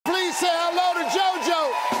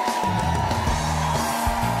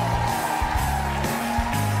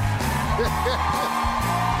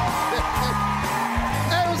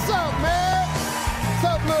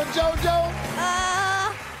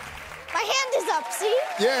is up, see?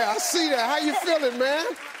 Yeah, I see that. How you feeling, man?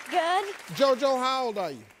 Good. Jojo, how old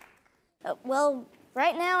are you? Well,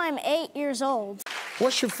 right now I'm 8 years old.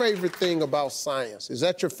 What's your favorite thing about science? Is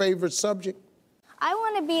that your favorite subject? I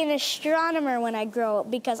want to be an astronomer when I grow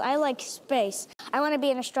up because I like space. I want to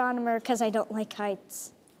be an astronomer because I don't like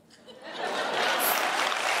heights.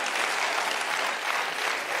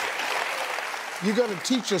 You're going to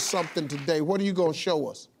teach us something today. What are you going to show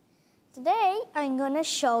us? Today, I'm going to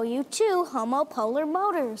show you 2 homopolar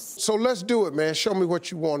motors. So let's do it, man. Show me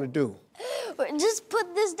what you want to do. Just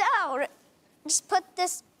put this down. Just put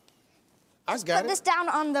this... I got it. Put this down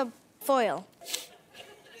on the foil.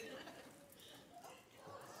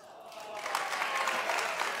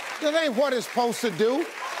 That ain't what it's supposed to do.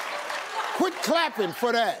 Quit clapping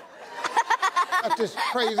for that. Got this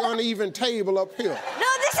crazy uneven table up here. No,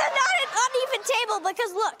 this is not an uneven table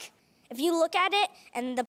because look, if you look at it and the